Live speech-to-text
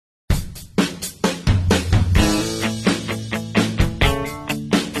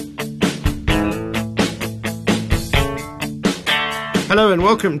Hello and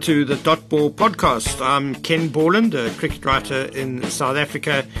welcome to the Dot Ball podcast. I'm Ken Borland, a cricket writer in South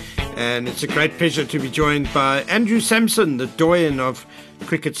Africa, and it's a great pleasure to be joined by Andrew Samson, the doyen of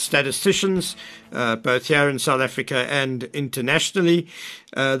cricket statisticians, both here in South Africa and internationally.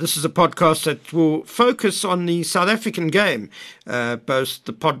 This is a podcast that will focus on the South African game, both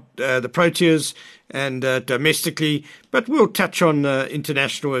the Proteas and domestically, but we'll touch on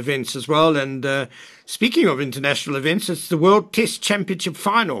international events as well. And speaking of international events, it's the World Test Championship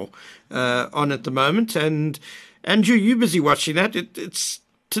final on at the moment. And Andrew, you're busy watching that.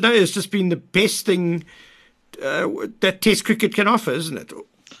 Today has just been the best thing that Test cricket can offer, isn't it?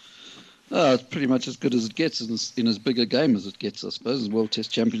 It's pretty much as good as it gets in as big a game as it gets, I suppose. World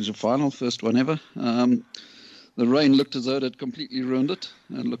Test Championship final, first one ever. The rain looked as though it had completely ruined it.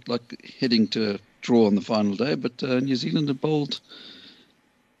 It looked like heading to a draw on the final day, but New Zealand had bowled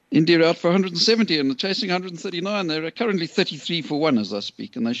India out for 170 and they're chasing 139. They're currently 33 for 1 as I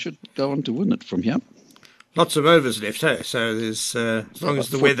speak, and they should go on to win it from here. Lots of overs left, hey? So there's as long as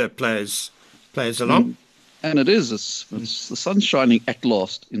the weather plays along. And it is. It's the sun's shining at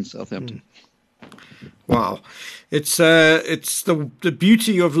last in Southampton. Wow. It's the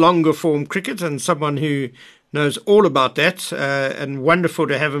beauty of longer form cricket, and someone who knows all about that, and wonderful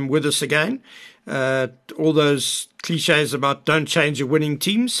to have him with us again. All those cliches about don't change a winning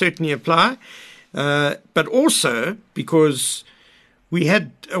team certainly apply. But also because we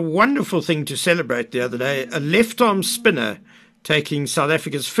had a wonderful thing to celebrate the other day, a left-arm spinner taking South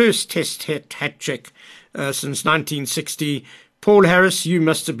Africa's first Test hat-trick since 1960. Paul Harris, you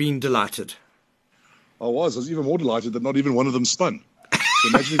must have been delighted. I was even more delighted that not even one of them spun.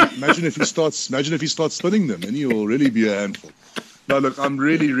 So imagine if he starts spinning them, and he'll really be a handful. No, look, I'm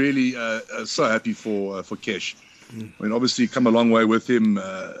really so happy for Kesh. I mean, obviously, come a long way with him.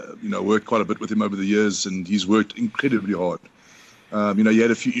 Worked quite a bit with him over the years, and he's worked incredibly hard. He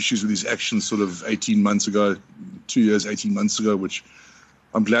had a few issues with his actions sort of 18 months ago, 2 years, 18 months ago, which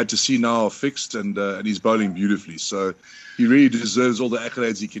I'm glad to see now are fixed, and he's bowling beautifully. So he really deserves all the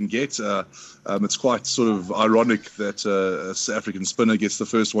accolades he can get. It's quite sort of ironic that a South African spinner gets the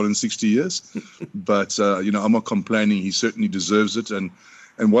first one in 60 years. But, I'm not complaining. He certainly deserves it. And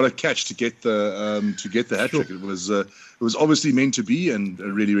what a catch to get the hat-trick. Sure. It was obviously meant to be, and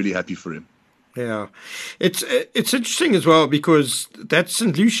really, really happy for him. Yeah, it's interesting as well because that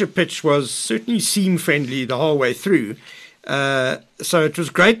St. Lucia pitch was certainly seam-friendly the whole way through. So it was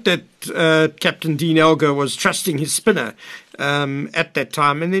great that Captain Dean Elgar was trusting his spinner at that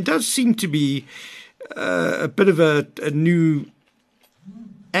time. And there does seem to be a bit of a new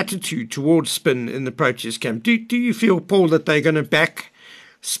attitude towards spin in the Proteas camp. Do you feel, Paul, that they're going to back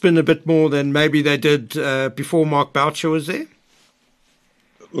spin a bit more than maybe they did before Mark Boucher was there?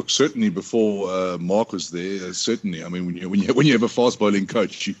 Look, certainly before Mark was there, certainly. I mean, when you have a fast bowling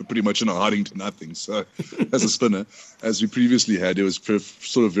coach, you're pretty much in a hiding to nothing. So, as a spinner, as we previously had, it was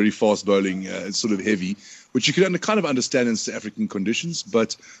sort of very fast bowling, sort of heavy, which you can kind of understand in South African conditions.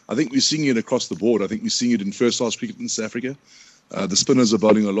 But I think we're seeing it across the board. I think we're seeing it in first-class cricket in South Africa. The spinners are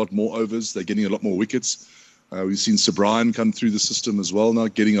bowling a lot more overs. They're getting a lot more wickets. We've seen Sir Brian come through the system as well now,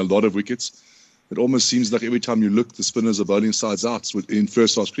 getting a lot of wickets. It almost seems like every time you look, the spinners are bowling sides out in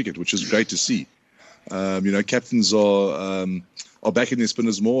first-class cricket, which is great to see. Captains are backing their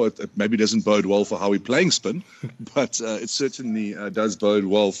spinners more. It maybe doesn't bode well for how we're playing spin, but it certainly does bode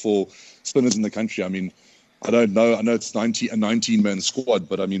well for spinners in the country. I mean, I don't know. I know it's a 19-man squad,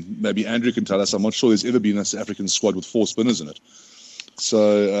 but I mean, maybe Andrew can tell us. I'm not sure there's ever been a South African squad with 4 spinners in it.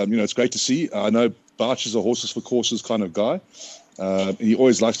 So, it's great to see. I know Barch is a horses for courses kind of guy. He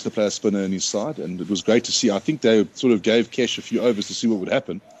always likes to play a spinner in his side, and it was great to see. I think they sort of gave Kesh a few overs to see what would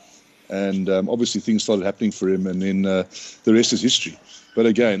happen, and obviously things started happening for him, and then the rest is history. But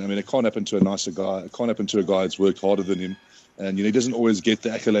again, I mean, it can't happen to a nicer guy. It can't happen to a guy that's worked harder than him, and he doesn't always get the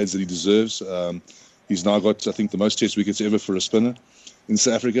accolades that he deserves. He's now got, I think, the most Test wickets ever for a spinner in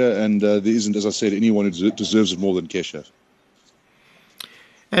South Africa, and there isn't, as I said, anyone who deserves it more than Keshav.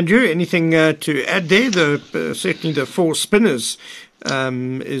 Andrew, anything to add there? Certainly the 4 spinners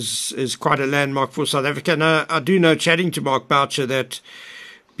is quite a landmark for South Africa. Now, I do know, chatting to Mark Boucher, that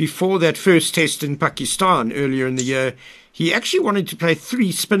before that first test in Pakistan earlier in the year, he actually wanted to play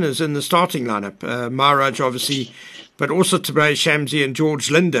 3 spinners in the starting lineup. Maharaj, obviously, but also Tabraiz Shamsi and George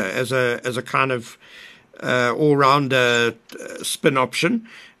Linder as a kind of all-rounder spin option.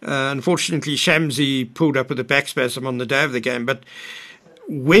 Unfortunately, Shamsi pulled up with a back spasm on the day of the game, but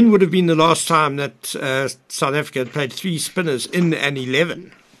when would have been the last time that South Africa had played 3 spinners in an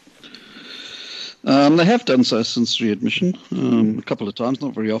 11? They have done so since readmission, a couple of times,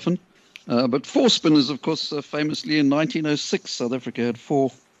 not very often. But 4 spinners, of course, famously in 1906, South Africa had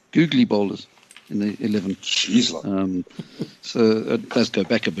 4 googly bowlers in the 11. Jeez, So it does go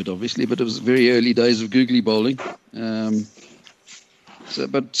back a bit, obviously, but it was very early days of googly bowling.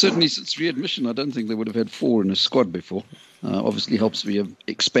 But certainly since readmission, I don't think they would have had 4 in a squad before. Obviously helps we have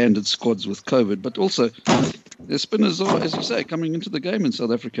expanded squads with COVID, but also the spinners are, as you say, coming into the game in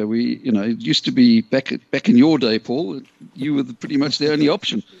South Africa. It used to be back in your day, Paul. You were pretty much the only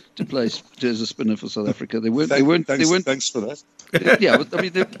option to play as a spinner for South Africa. Thanks for that. Yeah, I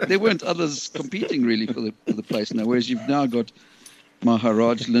mean, there weren't others competing really for the place now. Whereas you've now got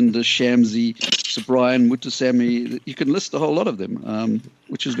Maharaj, Linda, Shamsi, Sir Brian, Mutusami. You can list a whole lot of them,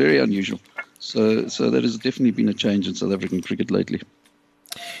 which is very unusual. So that has definitely been a change in South African cricket lately.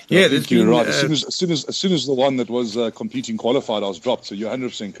 Yeah, you're right. As soon as the one that was competing qualified, I was dropped. So you're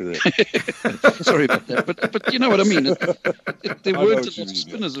 100% correct. Sorry about that, but you know what I mean. There weren't a lot of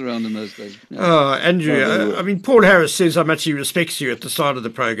spinners around in those days. Yeah. Oh, Andrew, I mean, Paul Harris says how much he respects you at the start of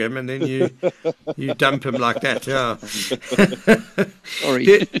the program, and then you dump him like that. Yeah.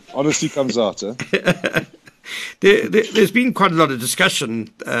 Sorry. Honesty comes out. There's been quite a lot of discussion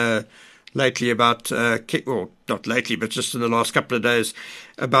lately about, not lately, but just in the last couple of days,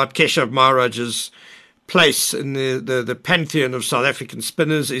 about Keshav Maharaj's place in the pantheon of South African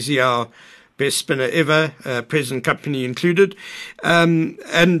spinners. Is he our best spinner ever, present company included? And,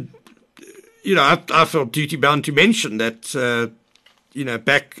 I felt duty-bound to mention that,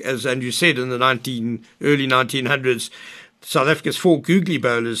 back, as Andrew said, in the early 1900s, South Africa's 4 googly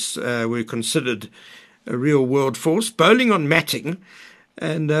bowlers were considered a real world force, bowling on matting.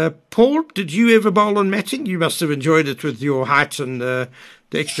 And Paul, did you ever bowl on matting? You must have enjoyed it with your height and the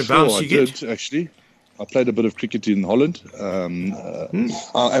extra bounce you get. I did, actually. I played a bit of cricket in Holland. I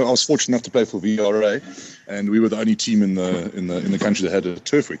was fortunate enough to play for VRA, and we were the only team in the country that had a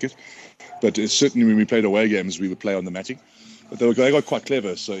turf wicket. But certainly when we played away games, we would play on the matting. But they got quite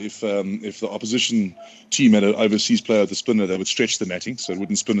clever. So if the opposition team had an overseas player, the spinner, they would stretch the matting so it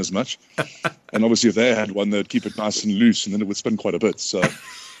wouldn't spin as much. And obviously if they had one, they'd keep it nice and loose, and then it would spin quite a bit. So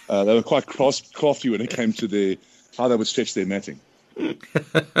they were quite crafty when it came to how they would stretch their matting.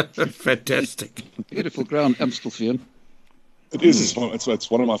 Fantastic. Beautiful ground, Amstelveen. It is. It's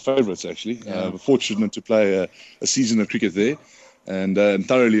one of my favourites, actually. Yeah. Fortunate to play a season of cricket there. And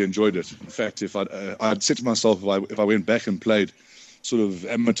thoroughly enjoyed it. In fact, if I'd said to myself, if I went back and played sort of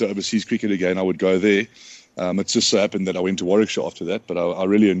amateur overseas cricket again, I would go there. It just so happened that I went to Warwickshire after that, but I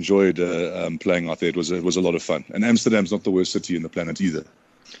really enjoyed playing out there. It was a lot of fun. And Amsterdam's not the worst city in the planet either.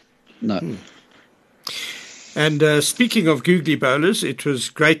 No. And speaking of googly bowlers, it was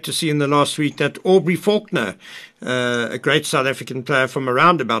great to see in the last week that Aubrey Faulkner, a great South African player from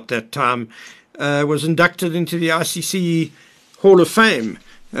around about that time, was inducted into the ICC Hall of Fame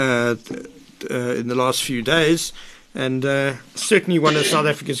in the last few days, and certainly one of South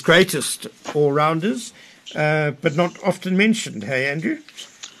Africa's greatest all-rounders, but not often mentioned. Hey, Andrew?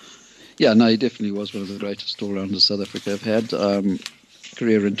 Yeah, no, he definitely was one of the greatest all-rounders South Africa have had.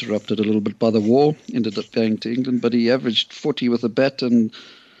 Career interrupted a little bit by the war, ended up going to England, but he averaged 40 with a bat, and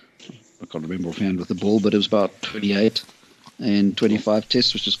I can't remember offhand with the ball, but it was about 28 and 25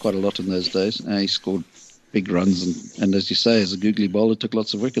 tests, which is quite a lot in those days. He scored big runs, and as you say, as a googly bowler, took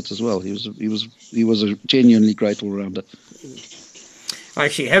lots of wickets as well. He was a genuinely great all-rounder. I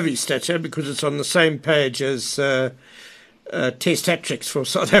actually have his stats here because it's on the same page as Test hat-tricks for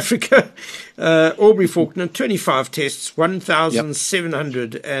South Africa. Aubrey Faulkner, 25 tests,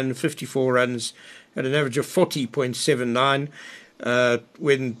 1,754 runs at an average of 40.79.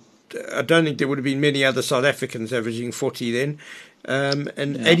 When I don't think there would have been many other South Africans averaging 40 then.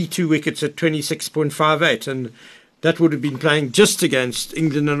 82 wickets at 26.58, and that would have been playing just against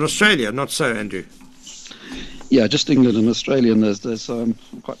England and Australia, not so, Andrew? Yeah, just England and Australia in those days, so I'm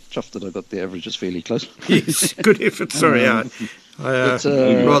quite chuffed that I got the averages fairly close. Yes, good effort. Sorry, I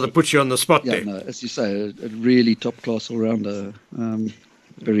rather put you on the spot there. No, as you say, a really top-class all-rounder,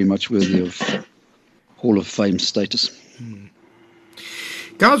 very much worthy of Hall of Fame status.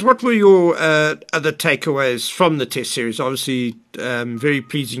 Guys, what were your other takeaways from the Test series? Obviously, very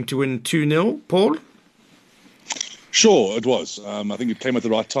pleasing to win 2-0. Paul? Sure, it was. I think it came at the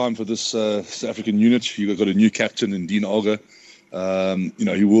right time for this South African unit. You've got a new captain in Dean Olga.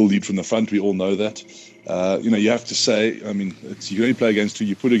 He will lead from the front. We all know that. You have to say, I mean, you can only play against who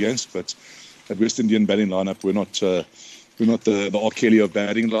you put against, but that West Indian batting lineup, we're not the R. Kelly of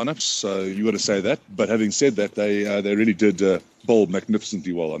batting lineups, so you got to say that. But having said that, they really did bowl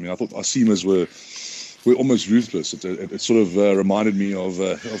magnificently well. I mean, I thought our seamers were were almost ruthless. It sort of reminded me of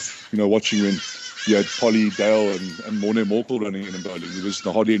watching when you had Polly, Dale, and Morne Morkel running in and bowling. There was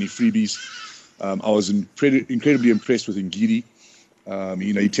hardly any freebies. I was incredibly impressed with Ngidi.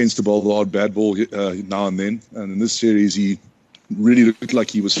 He tends to bowl the odd bad ball now and then, and in this series he really looked like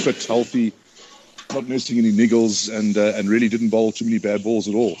he was fit, healthy, not nursing any niggles, and really didn't bowl too many bad balls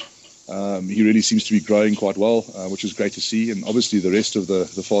at all. He really seems to be growing quite well, which is great to see. And obviously the rest of the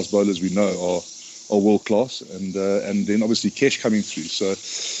fast bowlers we know are world class, and then obviously Kesh coming through. So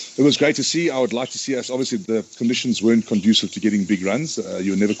it was great to see. I would like to see us. Obviously the conditions weren't conducive to getting big runs.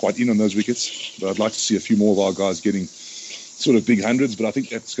 You were never quite in on those wickets, but I'd like to see a few more of our guys getting sort of big hundreds. But I think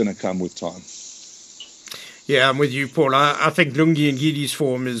that's going to come with time. Yeah, I'm with you, Paul. I think Lungi and Gidi's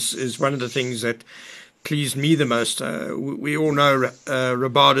form is one of the things that pleased me the most. We all know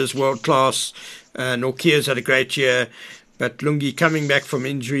Rabada's world class. Norkia's had a great year. But Lungi coming back from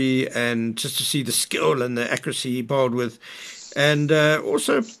injury, and just to see the skill and the accuracy he bowled with, and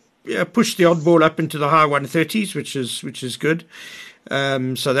also pushed the odd ball up into the high 130s, which is good.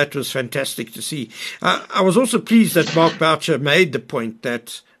 So that was fantastic to see. I was also pleased that Mark Boucher made the point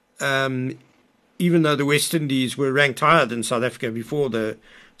that even though the West Indies were ranked higher than South Africa before the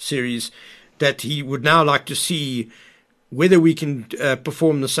series, that he would now like to see whether we can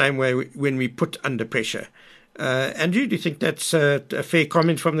perform the same way when we put under pressure. Andrew, do you think that's a fair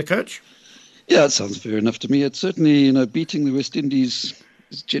comment from the coach? Yeah, it sounds fair enough to me. It's certainly, beating the West Indies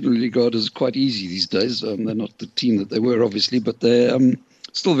is generally regarded as quite easy these days. They're not the team that they were, obviously, but they're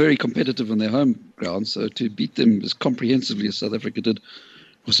still very competitive on their home ground. So to beat them as comprehensively as South Africa did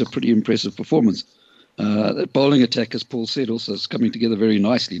was a pretty impressive performance. The bowling attack, as Paul said, also is coming together very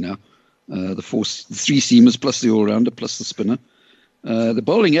nicely now. The three seamers plus the all-rounder plus the spinner. The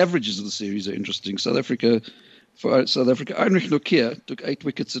bowling averages of the series are interesting. For South Africa, Heinrich Norkia took 8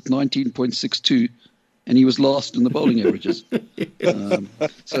 wickets at 19.62, and he was last in the bowling averages.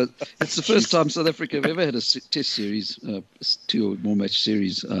 So it's the first time South Africa have ever had a test series, 2 or more match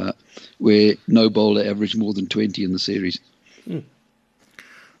series, where no bowler averaged more than 20 in the series.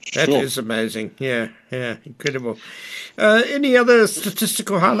 That is amazing. Yeah, incredible. Any other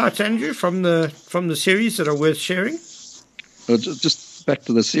statistical highlights, Andrew, from the series that are worth sharing? Just back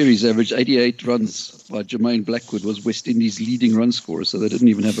to the series average, 88 runs by Jermaine Blackwood was West Indies' leading run scorer, so they didn't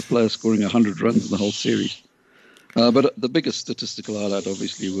even have a player scoring 100 runs in the whole series. But the biggest statistical highlight,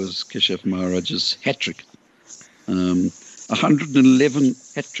 obviously, was Keshav Maharaj's hat-trick. 111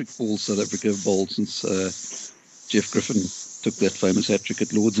 hat-trick balls South Africa have bowled since Jeff Griffin took that famous hat-trick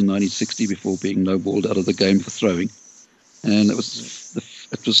at Lords in 1960 before being no-balled out of the game for throwing. And it was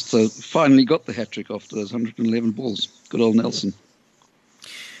finally got the hat-trick after those 111 balls. Good old Nelson.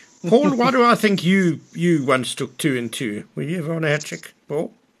 Paul, why do I think you once took 2 and 2? Were you ever on a hat-trick,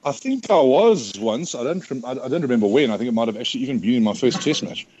 Paul? I think I was once. I don't remember when. I think it might have actually even been in my first test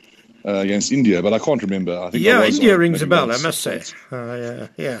match against India, but I can't remember. I think India rings a bell, I must say.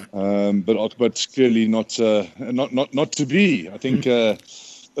 Yeah. But clearly not to be. I think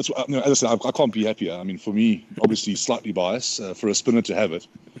that's what, as I said, I can't be happier. I mean, for me, obviously slightly biased. For a spinner to have it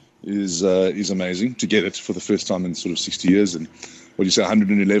is amazing. To get it for the first time in sort of 60 years, and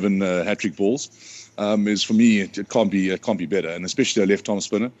 111 hat-trick balls. Is for me it can't be better, and especially a left-arm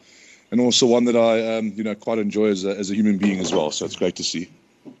spinner, and also one that I quite enjoy as a human being as well. So it's great to see.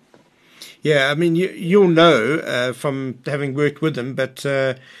 Yeah, I mean you'll know from having worked with him, but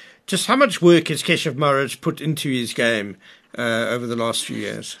just how much work has Keshav Maharaj put into his game over the last few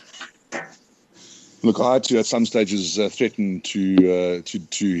years? Look, I had to at some stages threaten to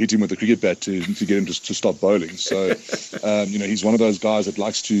hit him with a cricket bat to get him to stop bowling. So, he's one of those guys that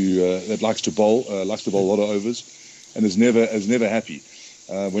likes to bowl a lot of overs, and is never happy.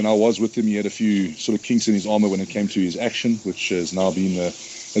 When I was with him, he had a few sort of kinks in his armour when it came to his action, which has now been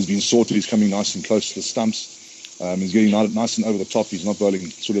sorted. He's coming nice and close to the stumps. He's getting nice and over the top. He's not bowling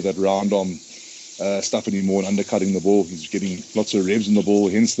sort of that round arm stuff anymore and undercutting the ball. He's getting lots of revs in the ball,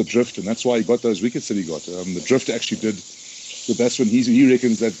 hence the drift, and that's why he got those wickets that he got. The drift actually did the batsman. He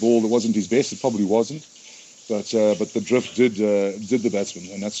reckons that ball that wasn't his best. It probably wasn't, but the drift did the batsman,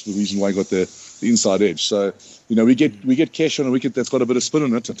 and that's the reason why he got the inside edge. So we get Kesh on a wicket that's got a bit of spin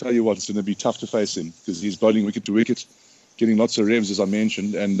on it. I tell you what, it's going to be tough to face him because he's bowling wicket to wicket, getting lots of revs as I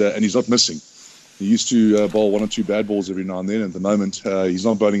mentioned, and he's not missing. He used to bowl 1 or 2 bad balls every now and then. At the moment, he's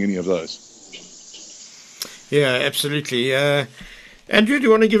not bowling any of those. Yeah, absolutely. Andrew, do you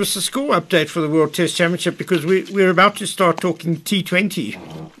want to give us a score update for the World Test Championship? Because we're about to start talking T20,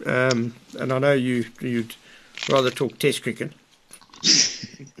 and I know you'd rather talk Test cricket.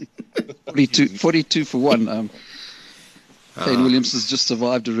 42 for 1. Kane Williams has just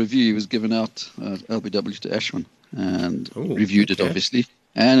survived a review. He was given out LBW to Ashman and reviewed it, obviously,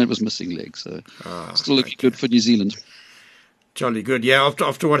 and it was missing legs. So still looking good for New Zealand. Jolly good. Yeah,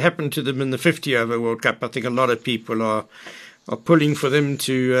 after what happened to them in the 50-over World Cup, I think a lot of people are pulling for them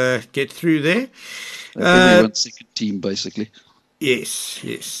to get through there. Everyone's second team, basically.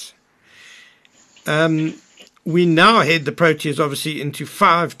 Yes. We now head the Proteas, obviously, into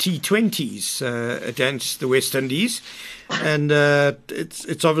 5 T20s against the West Indies. And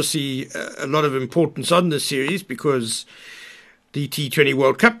it's obviously a lot of importance on this series because the T20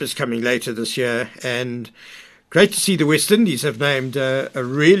 World Cup is coming later this year. And great to see the West Indies have named a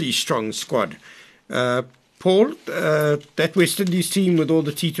really strong squad. Paul, that West Indies team with all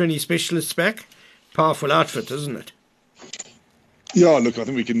the T20 specialists back, powerful outfit, isn't it? Yeah, look, I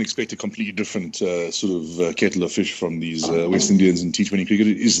think we can expect a completely different kettle of fish from these West Indians in T20 cricket.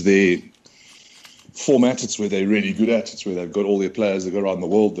 It is their format. It's where they're really good at. It's where they've got all their players that go around the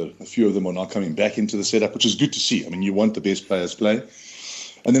world. A few of them are now coming back into the setup, which is good to see. I mean, you want the best players playing.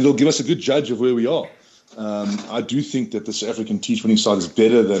 And then it'll give us a good judge of where we are. I do think that the South African T20 side is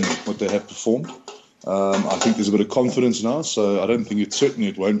better than what they have performed. I think there's a bit of confidence now, so I don't think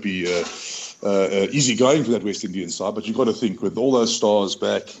it won't be easy going for that West Indian side. But you've got to think with all those stars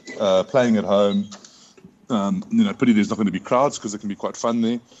back, playing at home, pity there's not going to be crowds because it can be quite fun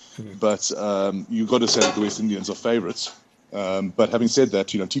there. But you've got to say that the West Indians are favourites. But having said that,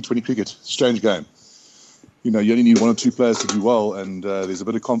 T20 cricket, strange game. You only need 1 or 2 players to do well, and there's a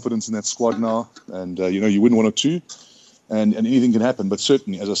bit of confidence in that squad now. And, you win 1 or 2, and anything can happen. But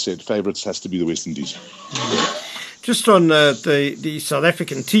certainly, as I said, favourites has to be the West Indies. Just on the South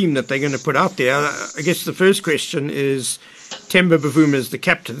African team that they're going to put out there, I guess the first question is, Temba Bavuma is the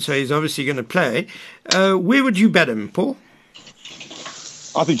captain, so he's obviously going to play. Where would you bat him, Paul?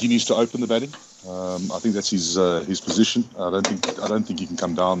 I think he needs to open the batting. I think that's his position. I don't think he can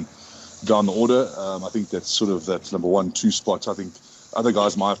come down the order. I think that's sort of that number 1, 2 spots. I think other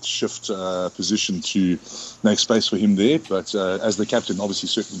guys might have to shift position to make space for him there. But as the captain, obviously,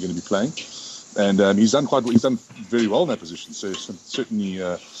 certainly going to be playing. And he's done very well in that position. So certainly,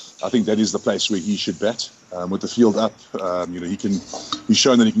 I think that is the place where he should bat. With the field up, he's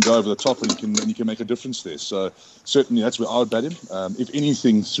shown that he can go over the top and he can make a difference there. So certainly that's where I would bat him. If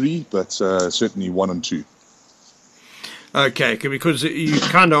anything, 3, but certainly 1 and 2. Okay, because you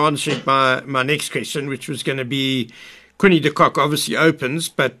kind of answered my next question, which was going to be Quinny de Kock obviously opens,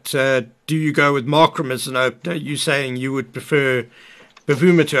 but do you go with Markram as an opener? You saying you would prefer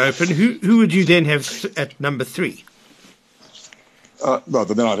Bavuma to open. Who would you then have at number 3? Well,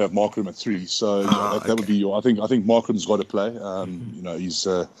 then I'd have Markram at 3. So that would be your. I think Markram's got to play. I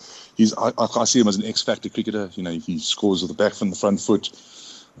see him as an X-factor cricketer. He scores with the back from the front foot.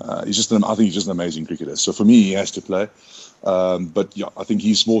 I think he's just an amazing cricketer. So for me, he has to play. But yeah, I think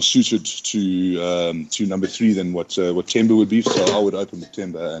he's more suited to number 3 than what Temba would be. So I would open with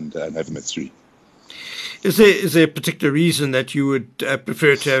Temba and have him at 3. Is there a particular reason that you would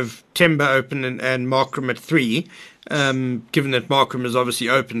prefer to have Temba open and Markram at 3, given that Markram is obviously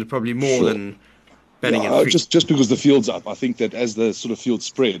opened probably more than batting at 3? Just because the field's up. I think that as the sort of field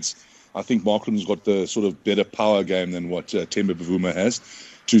spreads, I think Markram's got the sort of better power game than what Temba Bavuma has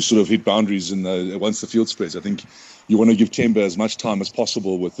to sort of hit boundaries once the field spreads. I think you want to give Temba as much time as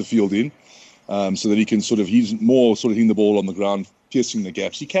possible with the field in, so that he's more sort of hitting the ball on the ground, piercing the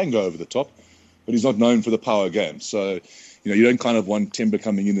gaps. He can go over the top, but he's not known for the power game. So, you don't kind of want Temba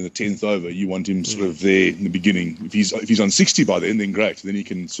coming in the 10th over. You want him sort of there in the beginning. If he's on 60 by then great. Then he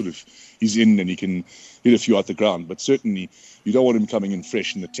can he's in and he can hit a few out the ground. But certainly, you don't want him coming in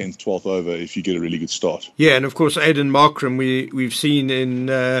fresh in the 10th, 12th over if you get a really good start. Yeah, and of course, Aiden Markram, we've seen in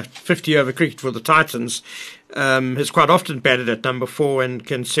 50-over cricket for the Titans, has quite often batted at number 4 and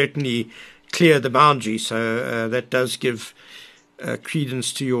can certainly clear the boundary. So that does give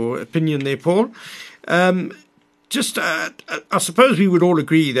credence to your opinion there, Paul. I suppose we would all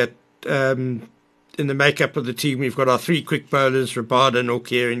agree that in the makeup of the team, we've got our 3 quick bowlers, Rabada,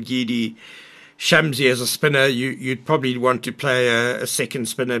 Nortje and Gidi. Shamsi as a spinner, you'd probably want to play a second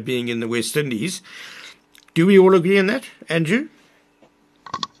spinner being in the West Indies. Do we all agree on that, Andrew?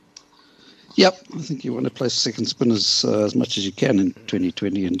 Yep, I think you want to play second spinners as much as you can in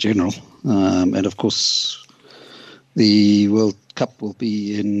 2020 in general. And of course, the World Cup will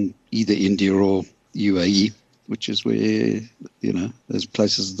be in either India or UAE, which is where, there's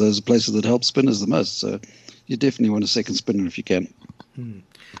places that help spinners the most. So you definitely want a second spinner if you can.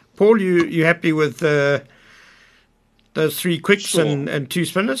 Paul, you happy with those 3 quicks Sure. and 2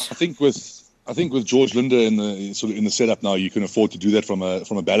 spinners? I think with I think with George Linder in the setup now, you can afford to do that from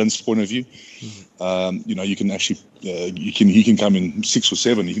a balance point of view. You can actually he can come in 6 or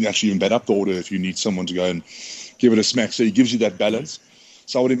 7. You can actually even bat up the order if you need someone to go and give it a smack. So he gives you that balance.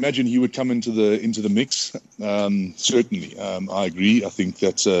 So I would imagine he would come into the mix. Certainly, I agree. I think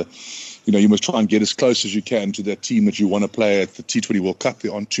that you must try and get as close as you can to that team that you want to play at the T20 World Cup.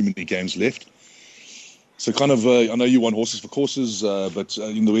 There aren't too many games left. So kind of, I know you want horses for courses, but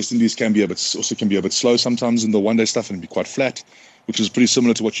in the West Indies can be a bit slow sometimes in the one-day stuff and be quite flat, which is pretty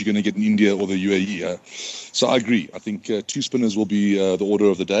similar to what you're going to get in India or the UAE. So I agree. I think 2 spinners will be the order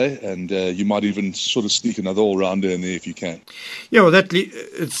of the day, and you might even sort of sneak another all-rounder in there if you can. Yeah, well,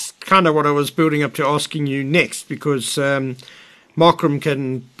 it's kind of what I was building up to asking you next, because Markram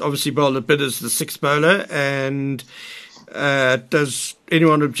can obviously bowl a bit as the 6th bowler, and does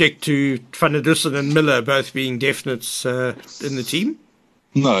anyone object to Van der Dussen and Miller both being definites in the team?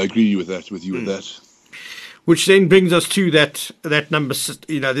 No, I agree with that. Which then brings us to that number.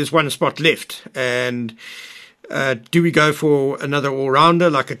 There's one spot left, and do we go for another all-rounder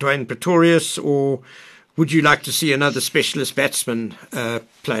like a Dwayne Pretorius, or would you like to see another specialist batsman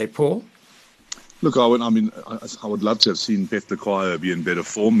play, Paul? Look, I would love to have seen Pet Lequire be in better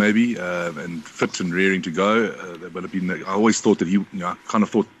form, maybe, and fit and rearing to go. I always thought that I kind of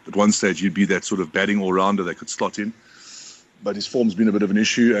thought at one stage he'd be that sort of batting all-rounder that could slot in. But his form's been a bit of an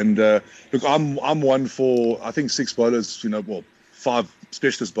issue. And look, I'm one for, I think 6 bowlers, 5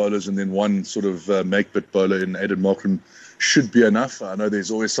 specialist bowlers and then 1 sort of make-bit bowler in Aiden Markram should be enough. I know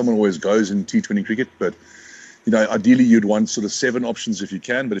someone always goes in T20 cricket, but ideally you'd want sort of 7 options if you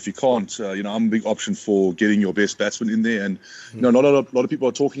can, but if you can't, I'm a big option for getting your best batsman in there. And not a lot of people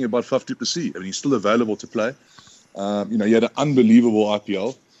are talking about Faf du Plessis. I mean, he's still available to play. He had an unbelievable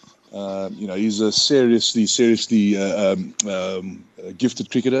IPL. He's a seriously gifted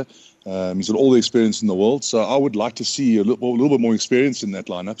cricketer. He's got all the experience in the world. So I would like to see a little bit more experience in that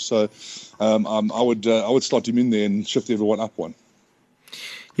lineup. So I would slot him in there and shift everyone up 1.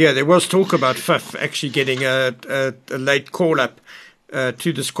 Yeah, there was talk about Faf actually getting a late call-up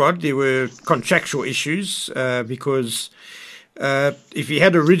to the squad. There were contractual issues because if he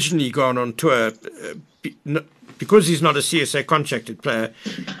had originally gone on tour, because he's not a CSA contracted player,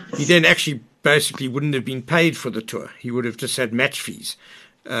 he then actually basically wouldn't have been paid for the tour. He would have just had match fees,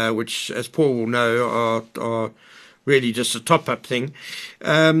 which, as Paul will know, are really just a top-up thing.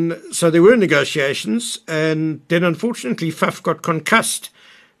 So there were negotiations, and then unfortunately Faf got concussed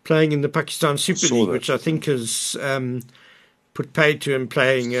playing in the Pakistan Super League, which I think has put paid to him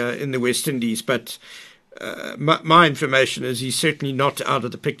playing in the West Indies. But my information is he's certainly not out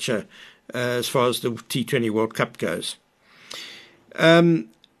of the picture as far as the T20 World Cup goes. Andrew,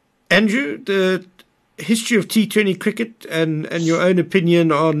 the history of T20 cricket and your own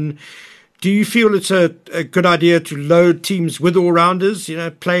opinion on, do you feel it's a good idea to load teams with all-rounders,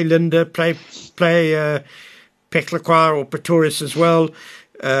 play Linder, play Pet Lequire or Pretorius as well?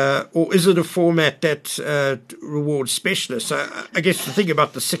 Or is it a format that rewards specialists? I guess the thing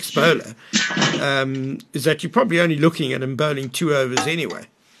about the 6th bowler is that you're probably only looking at him bowling 2 overs anyway.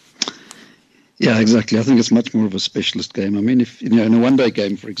 Yeah, exactly. I think it's much more of a specialist game. I mean, if in a one-day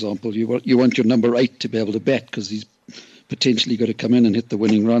game, for example, you want your number 8 to be able to bat because he's potentially got to come in and hit the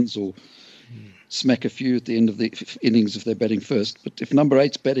winning runs or smack a few at the end of the innings if they're batting first. But if number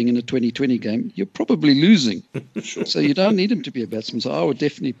 8's batting in a 2020 game, you're probably losing. Sure. So you don't need him to be a batsman. So I would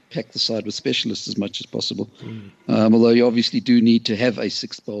definitely pack the side with specialists as much as possible. Although you obviously do need to have a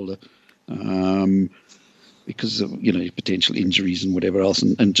 6th bowler because of potential injuries and whatever else,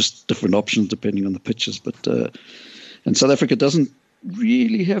 and just different options depending on the pitches. But and South Africa doesn't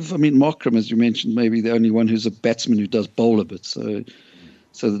really have. I mean, Markram, as you mentioned, maybe the only one who's a batsman who does bowl a bit.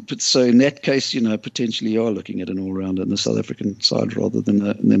 So in that case, potentially you are looking at an all-rounder on the South African side rather than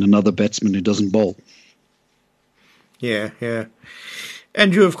another batsman who doesn't bowl. Yeah.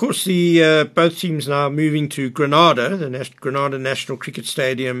 Andrew, of course, the both teams now moving to Grenada, the Grenada National Cricket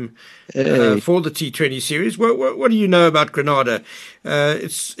Stadium for the T20 series. What do you know about Grenada?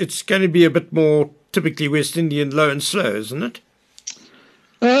 It's going to be a bit more typically West Indian, low and slow, isn't it?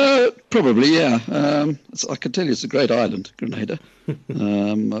 Probably, yeah. I can tell you it's a great island, Grenada.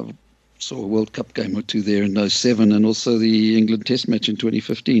 I saw a World Cup game or 2 there in 2007 and also the England Test match in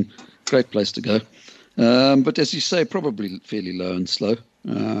 2015. Great place to go. But as you say, probably fairly low and slow,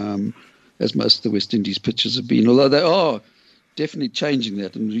 as most of the West Indies pitches have been, although they are definitely changing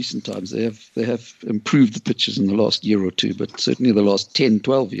that in recent times. They have improved the pitches in the last year or 2, but certainly the last 10,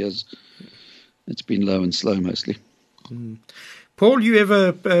 12 years, it's been low and slow mostly. Paul, you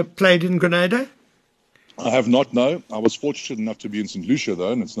ever played in Grenada? I have not, no. I was fortunate enough to be in St. Lucia,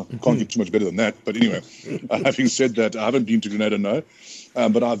 though, and can't get too much better than that. But anyway, having said that, I haven't been to Grenada, no.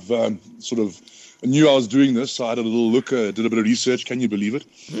 But I've sort of knew I was doing this, so I had a little look, did a bit of research. Can you believe it?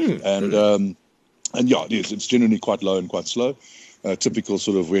 And yeah, it is. It's generally quite low and quite slow, typical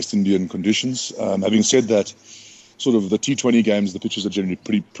sort of West Indian conditions. Having said that, sort of the T20 games, the pitches are generally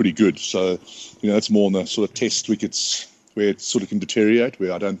pretty good. So, it's more on the sort of test wickets where it sort of can deteriorate,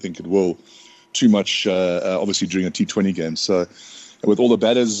 where I don't think it will too much, obviously, during a T20 game. So with all the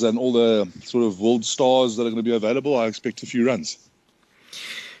batters and all the sort of world stars that are going to be available, I expect a few runs.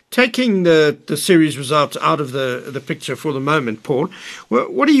 Taking the series results out of the picture for the moment, Paul,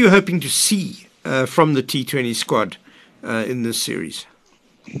 what are you hoping to see from the T20 squad in this series?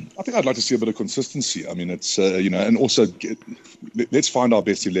 I think I'd like to see a bit of consistency. I mean, it's, and also let's find our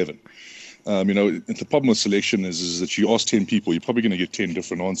best 11. The problem with selection is that you ask 10 people, you're probably going to get 10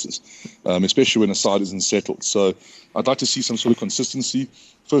 different answers, especially when a side isn't settled. So I'd like to see some sort of consistency,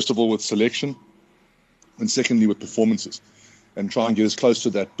 first of all with selection, and secondly with performances, and try and get as close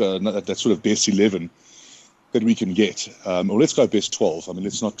to that sort of best 11 that we can get. Or let's go best 12. I mean,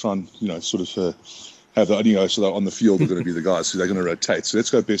 let's not try and, have the only guys that are on the field are going to be the guys, so they're going to rotate. So let's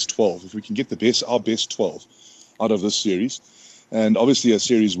go best 12. If we can get our best 12 out of this series, and obviously a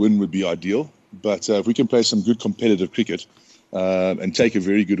series win would be ideal, but if we can play some good competitive cricket and take a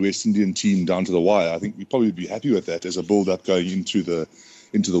very good West Indian team down to the wire, I think we'd probably be happy with that as a build-up going into the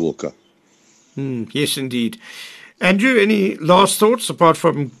World Cup. Yes, indeed. Andrew, any last thoughts apart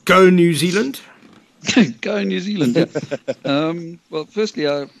from go New Zealand? Go New Zealand, yeah. Well, firstly,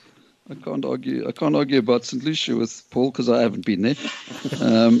 I can't argue about St. Lucia with Paul because I haven't been there.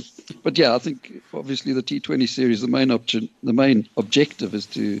 But yeah, I think obviously the T20 series, the main objective is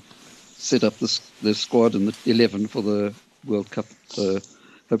to set up the squad and the 11 for the World Cup. So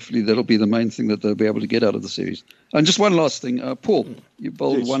hopefully that'll be the main thing that they'll be able to get out of the series. And just one last thing, Paul, you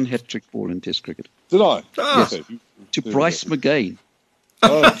bowled one hat-trick ball in Test cricket. Did I? Yes. To Bryce McGain.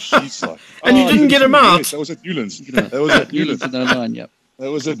 Oh, jeez. And you didn't get him out. Yes, that was at Newlands. That was at Newlands. In 09, yeah. That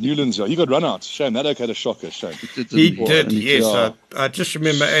was at Newlands. Yeah. He got run out. Shame. That had a shocker. Shame. He did, yes. I just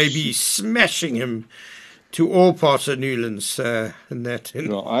remember AB smashing him to all parts of Newlands. I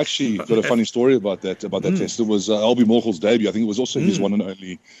actually got a funny story about that test. It was Albie Morkel's debut. I think it was also his one and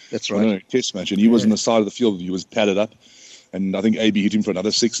only test match. And he was on the side of the field. He was padded up. And I think AB hit him for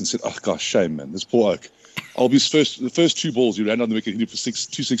another 6 and said, oh, gosh, shame, man. This poor oak. Albie's the first 2 balls, he ran down the wicket, hit him for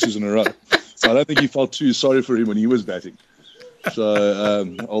 2 sixes in a row. So I don't think he felt too sorry for him when he was batting. So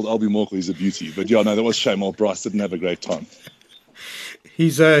Albie Morkel is a beauty. But yeah, no, that was shame. Old Bryce didn't have a great time.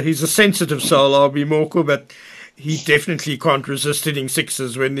 He's a sensitive soul, Albie Morkel, but he definitely can't resist hitting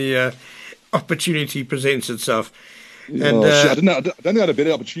sixes when the opportunity presents itself. And I don't think I had a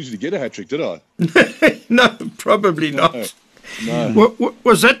better opportunity to get a hat-trick, did I? No, probably not. No. What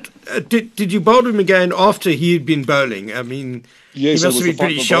was that? Did you bowl him again after he had been bowling? I mean, yes, he must have been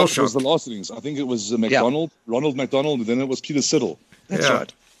pretty shell-shocked. It was the last innings. I think it was Ronald McDonald, and then it was Peter Siddle. That's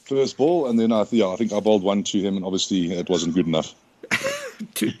right. First ball, and then I think I bowled one to him, and obviously it wasn't good enough.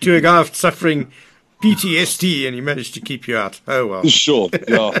 to a guy suffering PTSD, and he managed to keep you out. Oh, well. Sure.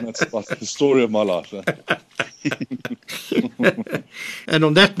 Yeah, that's the story of my life. And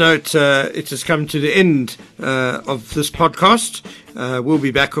on that note, it has come to the end of this podcast. We'll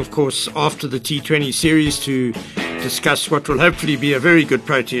be back, of course, after the T20 series to discuss what will hopefully be a very good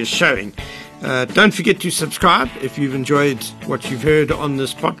Proteas showing. Don't forget to subscribe if you've enjoyed what you've heard on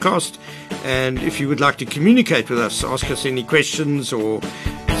this podcast. And if you would like to communicate with us, ask us any questions or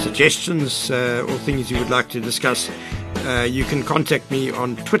suggestions or things you would like to discuss, you can contact me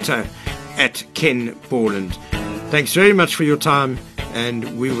on Twitter at Ken Borland. Thanks very much for your time,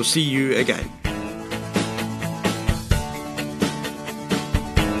 and we will see you again.